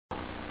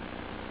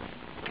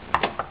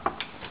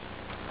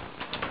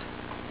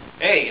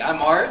Hey,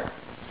 I'm Art.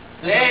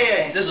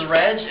 Hey, this is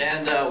Reg,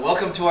 and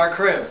welcome to our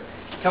crib.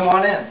 Come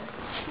on in.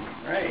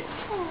 Right.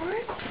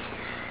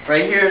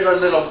 Right here is our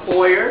little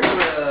foyer with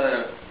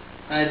a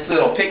nice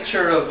little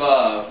picture of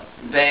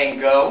Van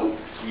Gogh.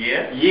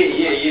 Yeah.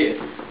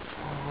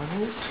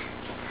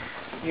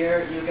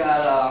 Here you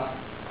got a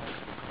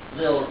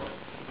little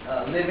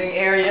living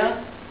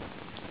area.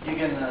 You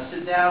can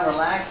sit down,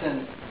 relax,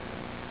 and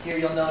here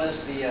you'll notice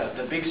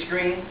the big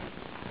screen.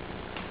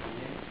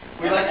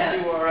 We like to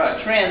do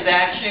our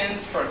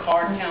transactions for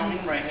card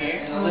counting right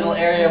here. And a little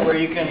area where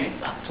you can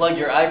plug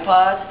your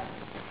iPod.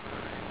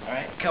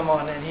 Alright, come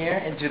on in here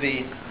into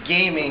the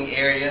gaming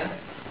area.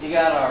 You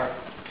got our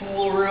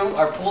pool room,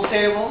 our pool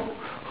table,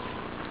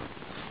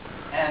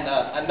 and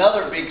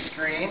another big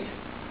screen,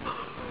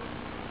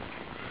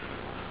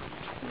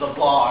 the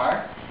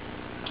bar,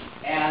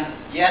 and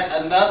yet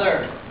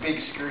another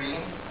big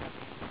screen.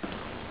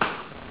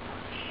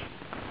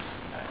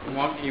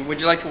 Would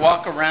you like to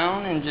walk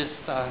around and just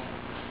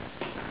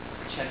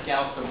check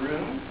out the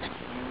room?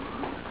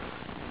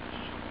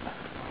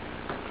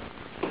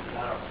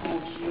 Got our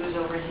pool cues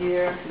over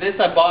here. This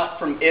I bought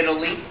from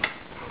Italy.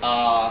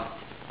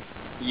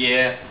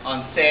 Yeah,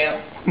 on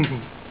sale.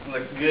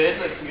 Looks good.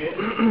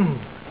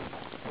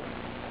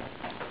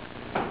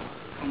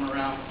 Come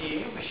around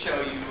here. We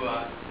show you.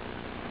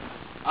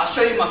 I'll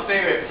show you my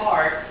favorite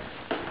part.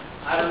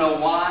 I don't know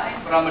why,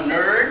 but I'm a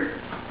nerd.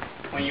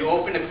 When you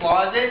open the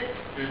closet,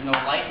 there's no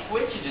light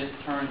switch. It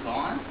just turns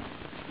on.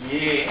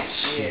 Yeah.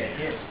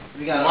 Here.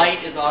 We got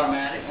light is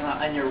automatic.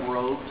 And your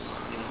robes.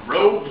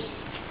 Robes.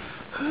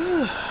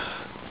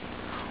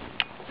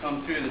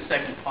 Come through the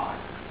second part.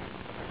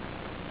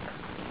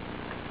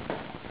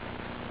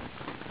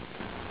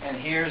 And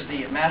here's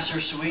the master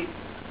suite,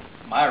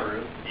 my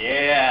room.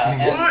 Yeah.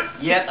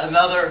 And yet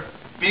another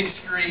big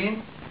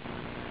screen,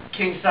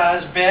 king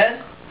size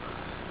bed.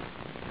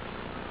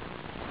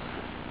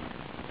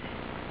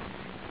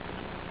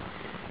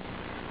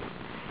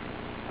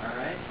 All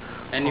right.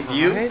 Any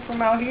view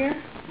from out here?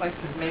 Like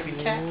to maybe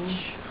catch?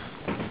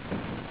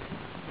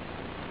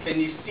 Can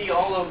you see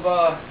all of?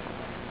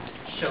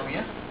 Show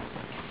you.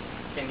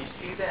 Can you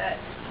see that?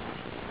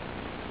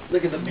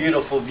 Look at the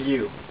beautiful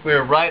view.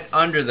 We're right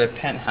under the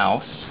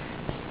penthouse.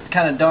 It's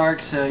kind of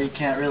dark, so you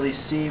can't really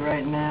see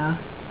right now.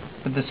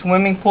 But the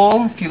swimming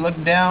pool, if you look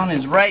down,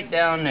 is right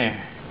down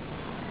there.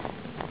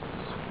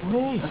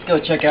 Sweet. Let's go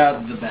check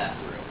out the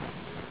bathroom.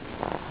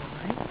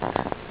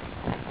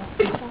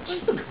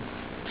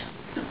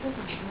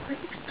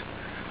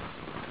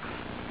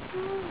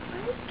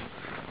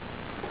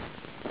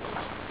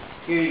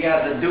 Here you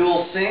got the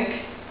dual sink,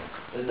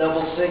 the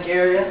double sink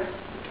area.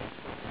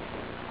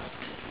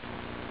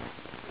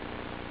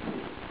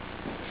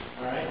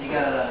 Alright, you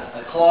got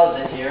a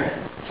closet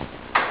here.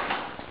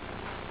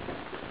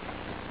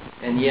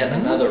 And yet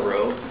another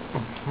row.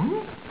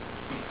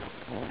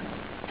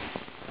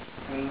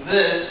 And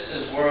this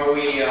is where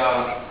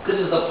this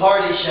is the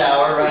party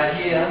shower right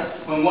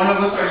here. When one of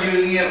us are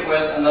using it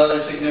with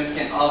another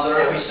significant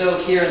other, we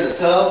soak here in the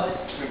tub.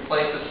 We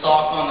place a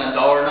sock on the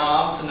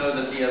doorknob to know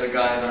that the other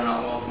guys are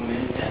not welcome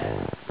in yet.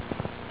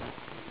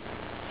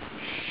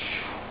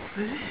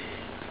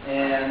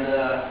 And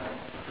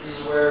this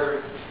is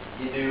where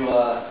you do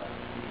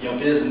your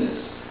business.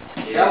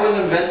 That was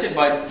invented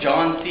by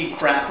John C.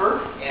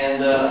 Crapper.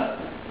 And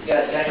you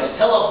got your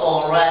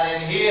telephone right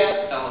in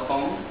here.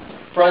 Telephone.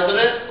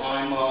 President,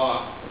 I'm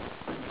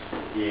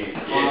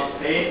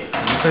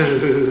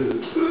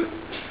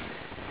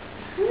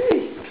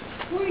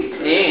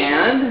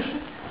and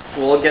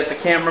we'll get the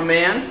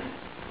cameraman.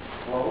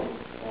 Hello.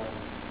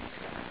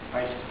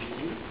 Nice to meet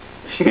you.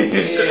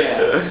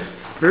 Yeah.